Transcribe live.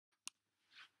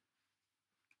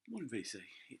Morning VC,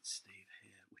 it's Steve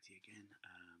here with you again,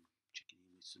 checking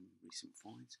in with some recent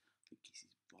finds. I think this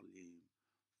is volume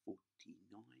 49.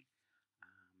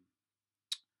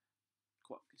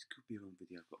 This could be a long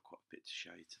video. I've got quite a bit to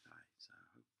show you today, so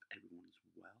I hope everyone's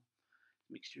well.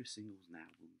 Mixture of singles and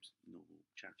albums, normal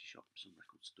charity shops and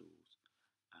record stores.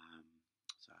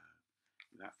 So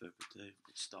without further ado,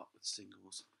 let's start with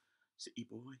singles. City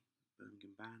Boy,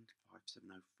 Birmingham band,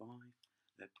 5705.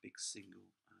 Their big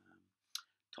single,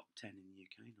 top 10 in the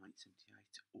UK, 1978.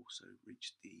 Also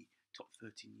reached the top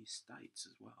 13 in the States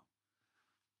as well.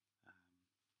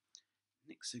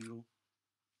 Next single,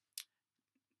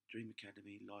 Dream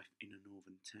Academy, Life in a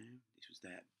Northern Town. This was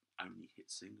their only hit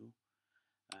single.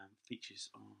 Features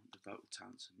on the vocal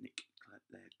talents of Nick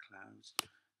Laird Clowes,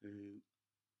 who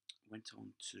went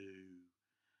on to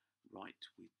write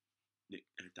with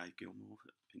Dave Gilmour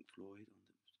at Pink Floyd,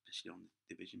 especially on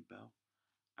the Division Bell.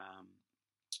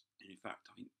 And in fact,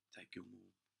 I think Dave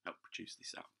Gilmour helped produce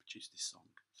this song.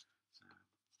 So,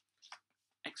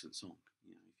 excellent song.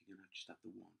 You know, if you're going to just have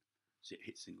the one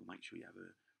hit single, make sure you have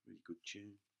a really good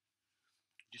tune.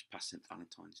 Just past St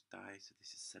Valentine's Day, so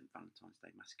this is St Valentine's Day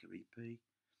Massacre EP.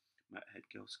 Head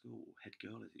Girl School, or Head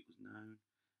Girl as it was known.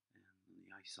 And on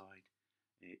the A side,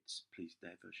 it's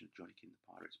their version of Johnny King the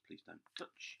Pirates, Please Don't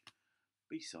Touch.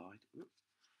 B side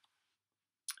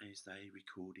is they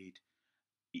recorded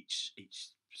each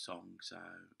song, so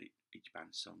each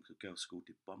band's song. So Girl School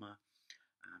did Bomber,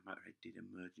 Motorhead did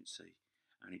Emergency,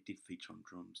 and it did feature on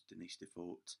drums Denise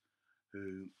DeFort,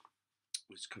 who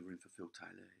was covering for Phil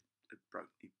Taylor.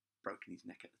 He'd broken his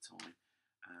neck at the time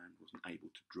and wasn't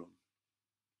able to drum.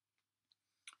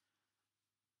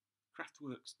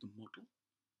 Kraftwerk's The Model,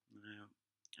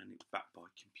 and it's backed by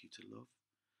Computer Love.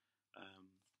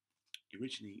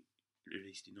 Originally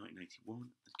released in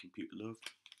 1981 as Computer Love,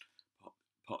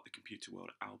 part of the Computer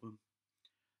World album.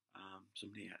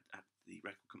 Somebody at the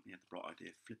record company had the bright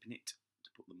idea of flipping it to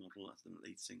put The Model as the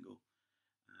lead single,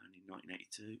 and in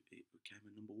 1982 it became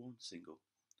a #1 single.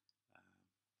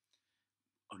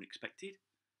 Unexpected,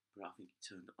 but I think it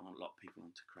turned a lot of people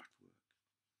onto Kraftwerk.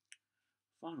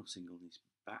 Final single in this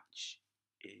batch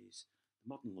is The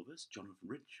Modern Lovers, Jonathan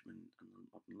Richman and The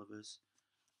Modern Lovers,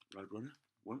 Roadrunner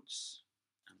once,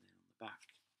 and then on the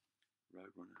back,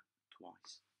 Roadrunner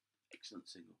twice. Excellent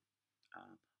single.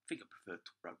 I think I prefer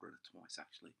Roadrunner twice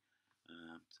actually,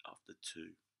 after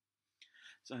two.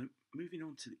 So moving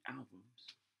on to the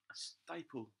albums, a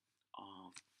staple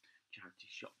of charity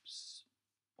shops,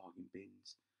 bargain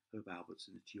bins, Herb Alberts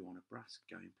and the Tijuana Brass,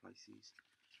 Going Places,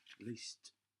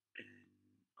 released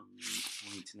on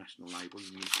the international label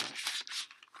in the UK.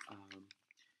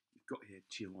 You've got here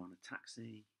Tijuana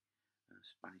Taxi,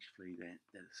 Spanish Flea, they're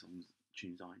the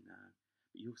tunes I know,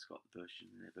 but you also got their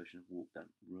version of Walk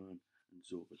Don't Run and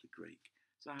Zorba the Greek.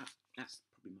 So that's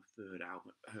probably my third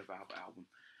Herb Albert album.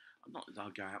 I'm not that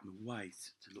I'll go out my way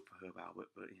to look for Herb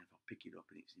Albert, but if I pick it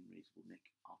up and it's in reasonable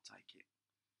nick, I'll take it.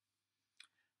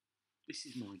 This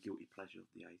is my guilty pleasure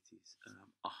of the 80s.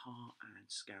 Aha and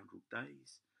Scoundrel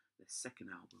Days, their second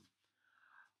album.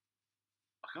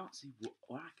 I can't see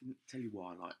I can tell you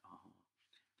why I like Aha.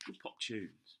 Good pop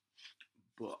tunes,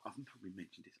 but I've probably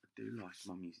mentioned this. I do like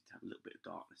my music to have a little bit of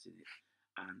darkness in it,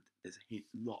 and there's a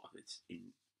lot of it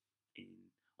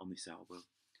on this album.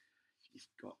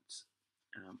 You've got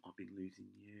I've Been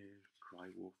Losing You, Cry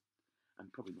Wolf,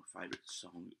 and probably my favourite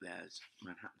song there's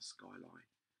Manhattan Skyline.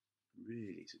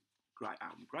 Really, it's a great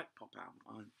album, great pop album.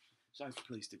 I'm so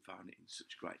pleased to find it in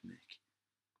such great nick.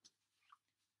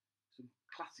 Some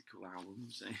classical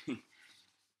albums. It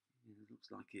looks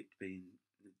like the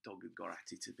dog had got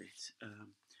at it a bit.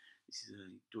 This is a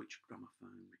Deutsche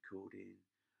Grammophon recording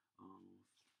of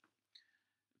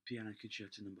Piano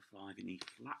Concerto No. 5 in E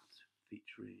flat,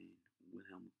 featuring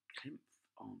Wilhelm Kempf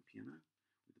on piano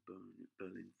with the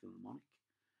Berlin Philharmonic.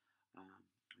 I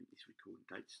think this recording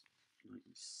dates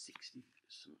 1960,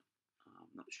 so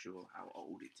I'm not sure how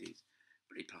old it is,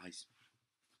 but it plays.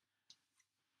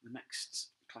 The next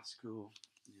classical,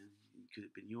 it could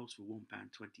have been yours for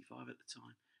 £1.25 at the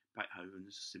time,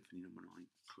 Beethoven's Symphony No. 9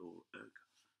 choral.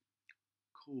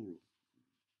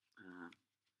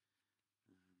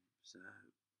 So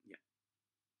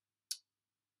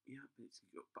but it's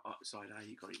got side A,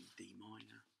 you got it in D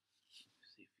minor.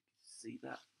 Let's see if you can see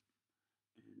that.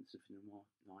 And Symphony No.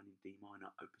 9 in D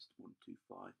minor, Opus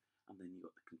 125, and then you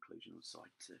got the conclusion on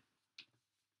side 2.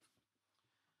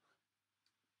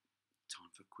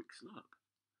 Time for a quick slurp.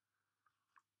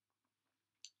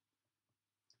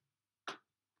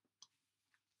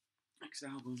 Next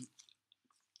album,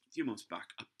 a few months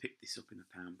back, I picked this up in a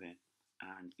pound bin,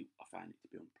 and I found it to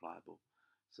be unplayable.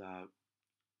 So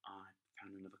I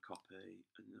found another copy,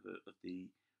 another of the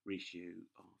reissue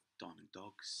of Diamond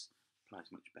Dogs.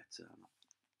 Plays much better, and I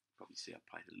probably see I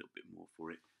paid a little bit more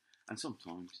for it. And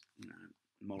sometimes,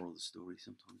 moral of the story,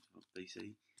 sometimes on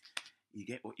BC, you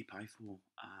get what you pay for,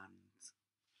 and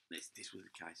this was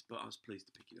the case. But I was pleased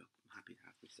to pick it up. I'm happy to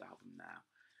have this album now.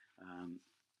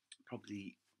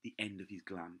 Probably the end of his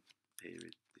glam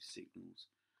period, the Signals.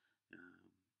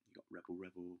 You got Rebel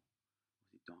Rebel,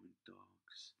 was it Diamond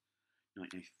Dogs,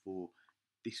 1984.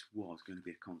 This was going to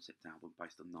be a concept album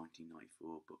based on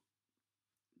 1994, but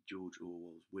George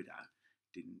Orwell's widow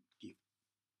didn't give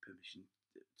permission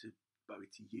to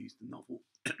Bowie to use the novel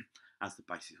as the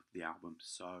basis of the album,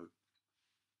 so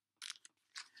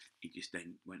he just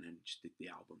then went and just did the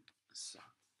album as so.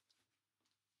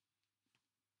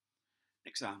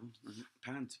 Next album,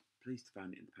 pleased to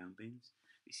find it in the Pound Bins.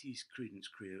 This is Creedence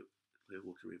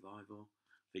Clearwater Revival,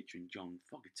 featuring John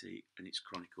Fogerty, and it's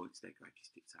Chronicle. It's their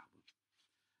greatest hits album.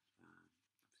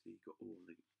 Obviously, you've got all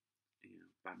the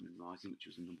Badman Rising, which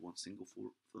was the #1 single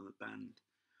for the band.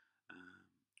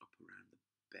 Up Around the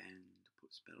Bend, Put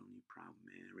a Spell on You, Proud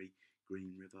Mary,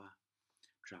 Green River,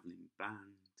 Travelling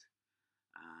Band,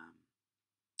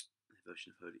 their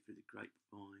version of Heard It Through the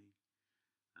Grapevine,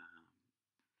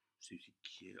 Susie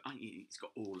Q. It's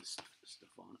got all the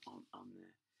stuff on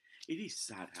there. It is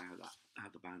sad how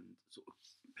the band sort of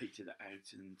petered it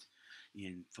out,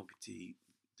 and Fogerty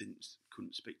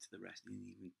couldn't speak to the rest. He didn't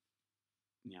even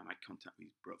make contact with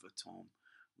his brother Tom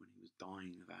when he was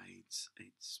dying of AIDS.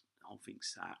 It's the whole thing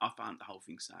sad. I found the whole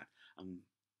thing sad, and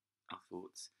I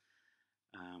thought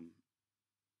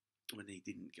when he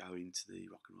didn't go into the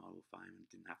Rock and Roll Hall of Fame and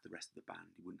didn't have the rest of the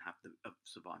band, he wouldn't have the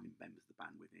surviving members of the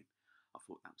band with him. I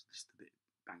thought that was just a bit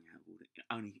bang out of order.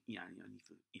 Only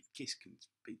for if Kiss can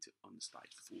beat it on the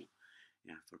stage for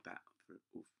about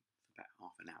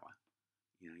half an hour,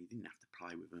 you didn't have to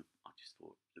play with them. I just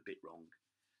thought it was a bit wrong,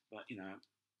 but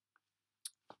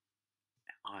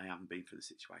I haven't been through the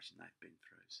situation they've been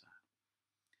through. So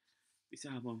this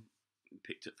album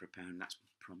picked up for £1. That's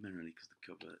primarily because the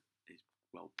cover is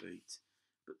well beat.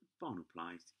 But the final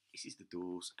place, this is the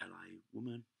Doors, LA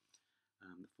Woman,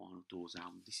 the final Doors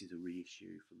album. This is a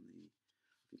reissue from the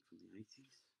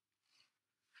 80s.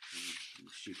 The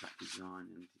shoepack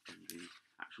design and the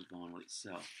actual vinyl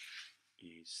itself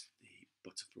is the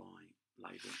Butterfly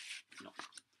label.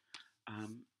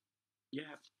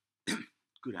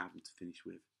 Good album to finish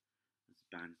with. As the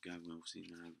band go, we obviously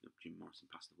know that Jim Morrison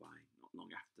passed away not long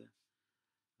after.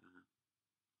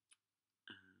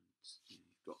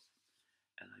 You've got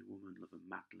LA Woman, Love Her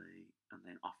Madly, and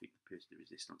then I think The Pierce the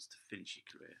Resistance to finish your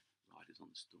career, Riders on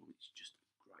the Storm. It's just a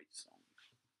great song.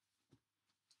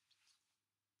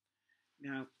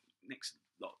 Now, next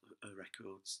lot of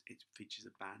records, it features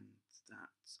a band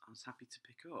that I was happy to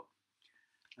pick up.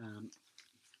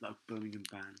 Like Birmingham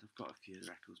band, I've got a few of the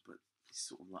records, but this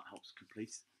sort of helps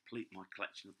complete my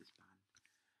collection of this band.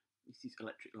 This is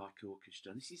Electric Light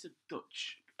Orchestra. This is a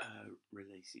Dutch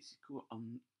release. It's called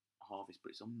On Harvest,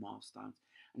 but it's on Milestones,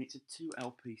 and it's a 2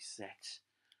 LP set,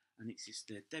 and it's just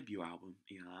their debut album,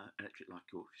 Electric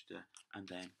Light Orchestra, and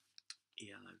then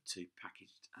ELO 2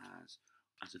 packaged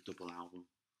as a double album.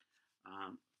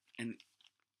 And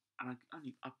I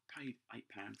paid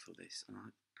 £8 for this, and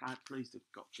I'm pleased to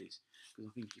have got this, because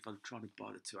I think if I tried to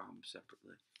buy the 2 albums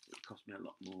separately, it would cost me a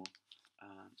lot more.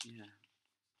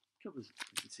 Covers,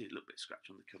 you can see a little bit of scratch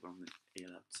on the cover on the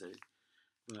ELO 2,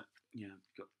 but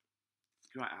you've got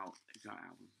great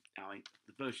album.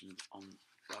 The version on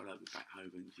Roll Over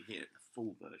Beethoven, if you hear it, the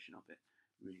full version of it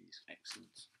really is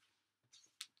excellent.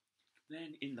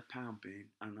 Then in the Pound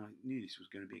Bin, and I knew this was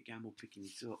going to be a gamble picking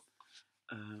it up,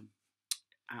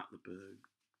 Out the Blue.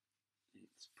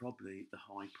 It's probably the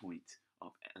high point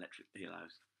of Electric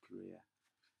ELO's career.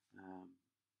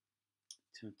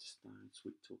 Turn to Stone,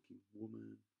 Sweet Talking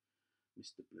Woman,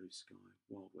 Mr. Blue Sky,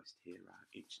 Wild West Hero.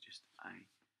 It's just a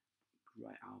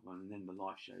great album, and then the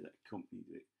live show that accompanied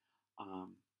it. I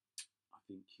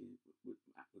think it would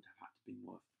have had to be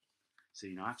worth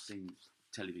seeing. I've seen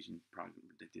television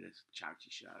program. They did a charity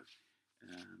show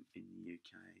in the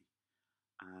UK,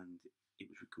 and it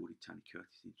was recorded. Tony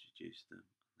Curtis introduced them.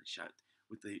 They showed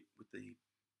with the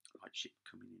light ship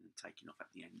coming in and taking off at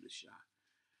the end of the show.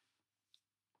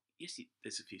 Yes,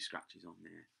 there's a few scratches on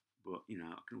there, but I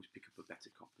can always pick up a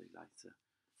better copy later.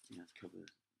 The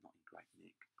cover's not in great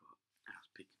nick, but I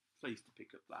was pleased to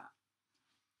pick up that.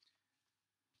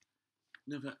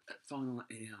 Another final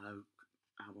ELO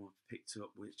album I picked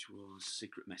up, which was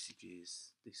Secret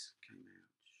Messages. This came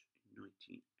out in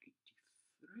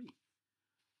 1983,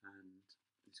 and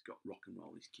it's got Rock and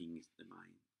Roll is King is the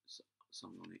main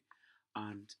song on it,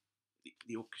 and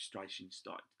the orchestration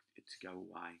started to go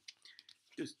away.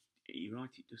 You're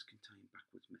right, it does contain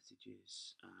backwards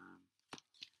messages.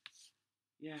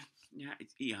 Yeah, yeah,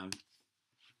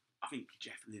 I think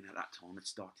Jeff Lynne at that time had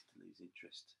started to lose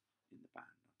interest in the band.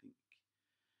 I think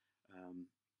um,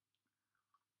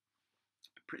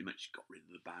 pretty much got rid of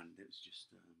the band. It was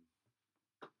just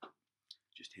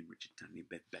him, Richard Tanley, and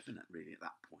Bev Bevan really at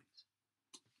that point.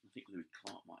 I think Louis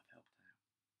Clark might have helped out.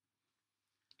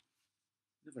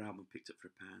 Another album picked up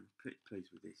for £1. Pretty pleased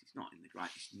with this. It's not in the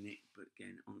greatest nick, but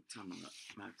again on the Tamla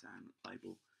Motown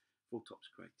label, Full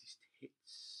Top's greatest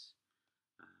hits.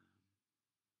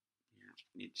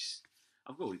 Yeah,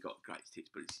 I've already got greatest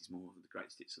hits, but this is more of the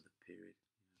greatest hits of the period.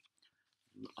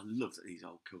 I love that these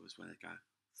old covers where they go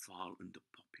file under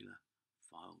popular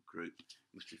file group.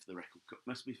 Must be for the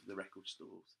record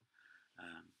stores.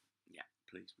 Yeah,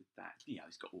 pleased with that.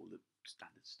 It's got all the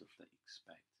standard stuff that you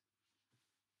expect.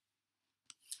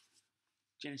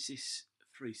 Genesis,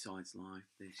 Three Sides Live.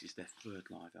 This is their third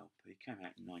live LP. Came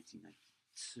out in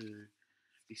 1982.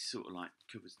 This sort of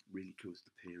really covers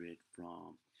the period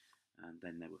from, and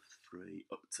then there were 3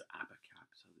 up to Abacab.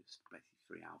 So there's basically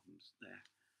 3 albums there.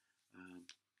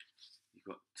 You've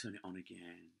got Turn It On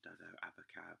Again, Dodo,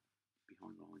 Abacab,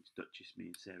 Behind Lines, Duchess,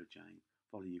 Me and Sarah Jane,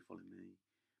 Follow You, Follow Me,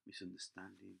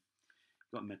 Misunderstanding.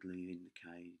 You've got Medley in the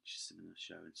Cage, Cinema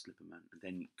Show, and Slipperman, and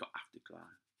then you've got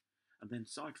Afterglow. And then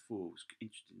side 4 was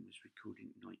interesting, was recorded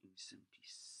in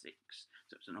 1976.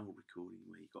 So it's an old recording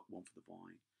where you got One for the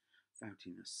Vine,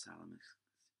 Fountain of Salamis,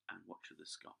 and Watch of the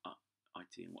Sky.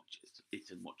 IT and Watch It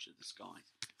and Watch of the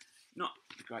Skies. Not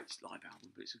the greatest live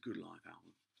album, but it's a good live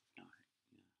album.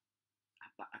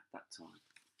 At that time.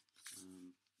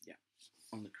 Yeah,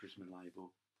 on the Charisma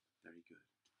label, very good.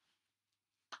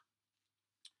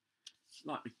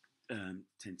 Like with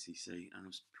 10cc, and I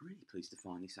was pretty pleased to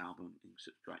find this album in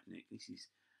such great nick. This is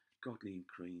Godly and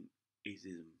Cream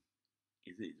Isism,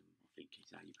 I think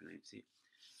is how you pronounce it.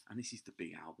 And this is the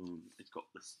big album. It's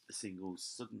got the singles.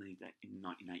 Suddenly, in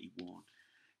 1981,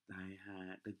 they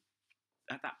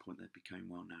at that point they became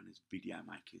well known as video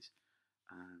makers,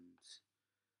 and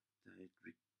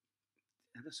they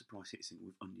had a surprise hit single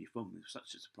with Under Your Thumb. It was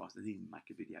such a surprise they didn't make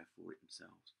a video for it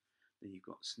themselves. Then you've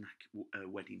got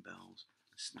Wedding Bells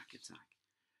and Snack Attack.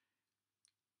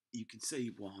 You can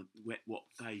see what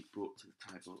they brought to the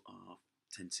table of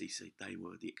 10cc. They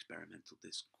were the experimental.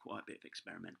 There's quite a bit of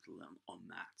experimental on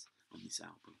this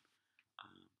album.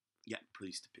 Yeah,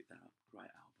 pleased to pick that up. Great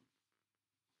album.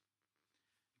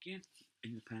 Again,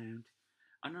 in the pound.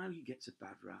 I know he gets a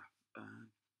bad rap,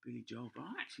 Billy Joel, but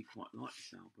I actually quite like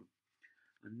this album.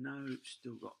 I know it's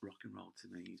still got Rock and Roll to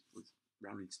me. With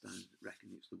Rolling Stones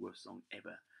reckon it's the worst song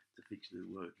ever to feature the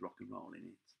word rock and roll in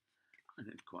it. I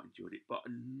never quite enjoyed it, but I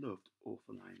loved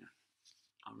Orphalena.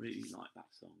 I really like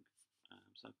that song.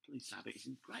 So please have it. It's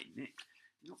in great nick.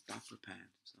 Not bad for £1,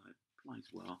 so it plays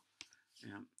well.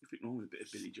 Nothing wrong with a bit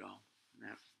of Billy Joel.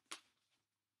 Now,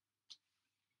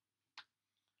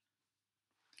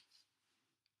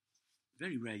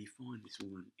 very rare you find this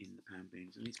woman in the pound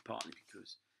bins, and it's partly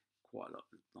because quite a lot,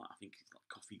 I think it's like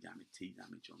coffee damage, tea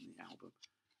damage on the album,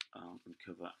 on the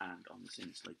cover and on the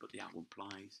single sleeve, but the album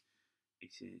plays.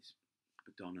 It is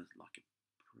Madonna's Like a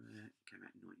Prayer. It came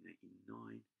out in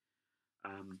 1989.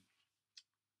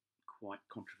 Quite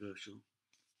controversial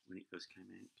when it first came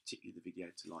out, particularly the video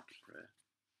to Like a Prayer.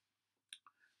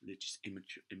 Religious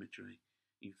imagery.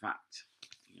 In fact,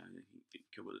 the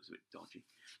cover looks a bit dodgy.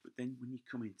 But then when you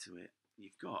come into it,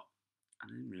 you've got, and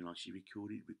I didn't realise she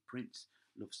recorded with Prince.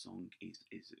 Love Song is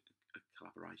a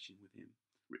collaboration with him,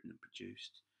 written and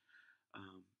produced.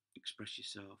 Express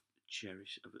Yourself,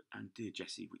 Cherish, and Dear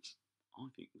Jessie, which I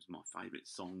think was my favourite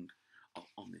song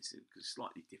on this, because it's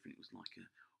slightly different. It was like a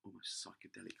almost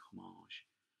psychedelic homage.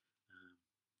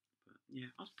 But yeah,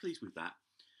 I was pleased with that.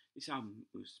 This album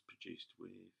was produced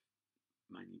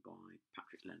mainly by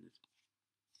Patrick Leonard.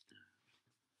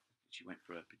 She went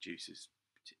for her producers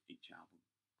to each album.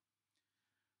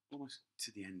 Almost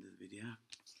to the end of the video.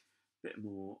 Bit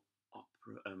more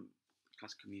opera,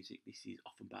 classical music. This is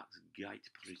Offenbach's Gate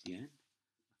Parisien.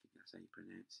 I think that's how you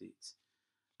pronounce it.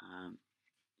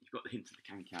 You've got the hint of the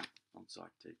can-can on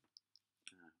side 2.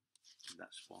 And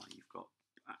that's why you've got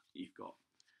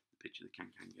the picture of the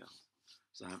can-can girls.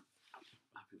 So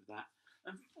happy with that.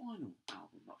 And final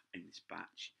album in this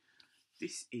batch.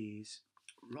 This is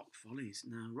Rock Follies.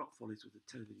 Now, Rock Follies was a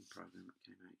television program that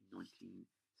came out in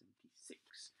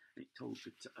 1976, and it told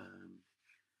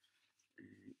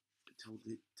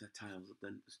the tales of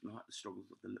the struggles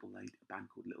of the a band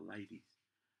called Little Ladies.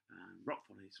 Rock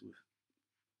Follies were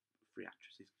 3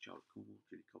 actresses: Charlotte Cornwall,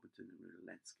 Julie Cobberton, and Rula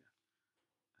Lenska.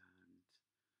 And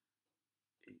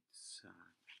So,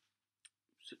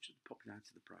 such a popularity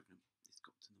of the program, it's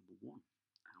got to number one.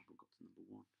 Album got to number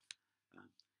one.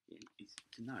 It's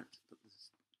to note that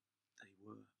they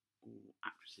were all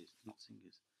actresses, not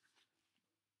singers.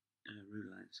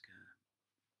 Rula Lenska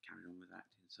carried on with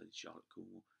acting, so did Charlotte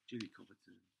Cornwall. Julie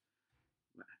Cobberton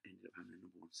ended up having a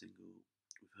number one single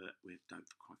with her with "Don't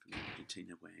Cry for Me" in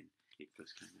Argentina when it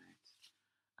first came out.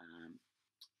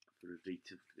 For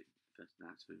Evita, first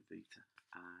announced for Evita,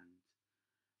 and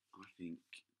I think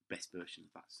best version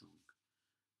of that song.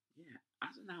 Yeah,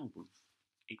 as an album,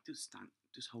 it does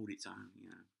hold its own,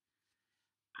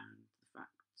 And the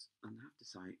fact, and I have to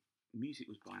say, music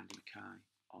was by Andy McKay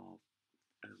of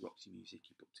Roxy Music.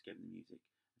 He put together the music,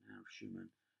 and Harold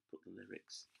Schumann put the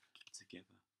lyrics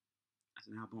together. As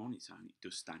an album on its own, it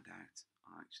does stand out,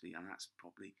 actually, and that's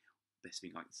probably the best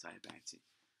thing I can say about it.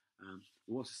 There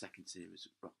was a second series,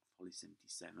 Rock Folly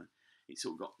 77. It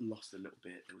sort of got lost a little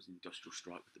bit. There was an industrial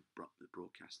strike with the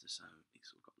broadcaster, so it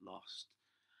sort of got lost,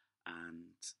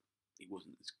 and it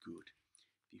wasn't as good.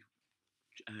 If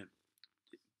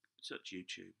you search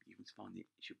YouTube, you can find it.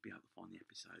 You should be able to find the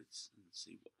episodes and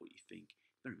see what you think.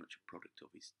 Very much a product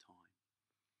of his time.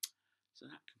 So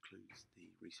that concludes the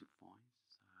recent finds.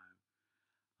 So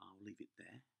I'll leave it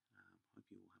there. Hope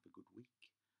you all have a good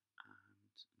week, and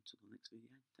until the next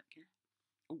video, take care.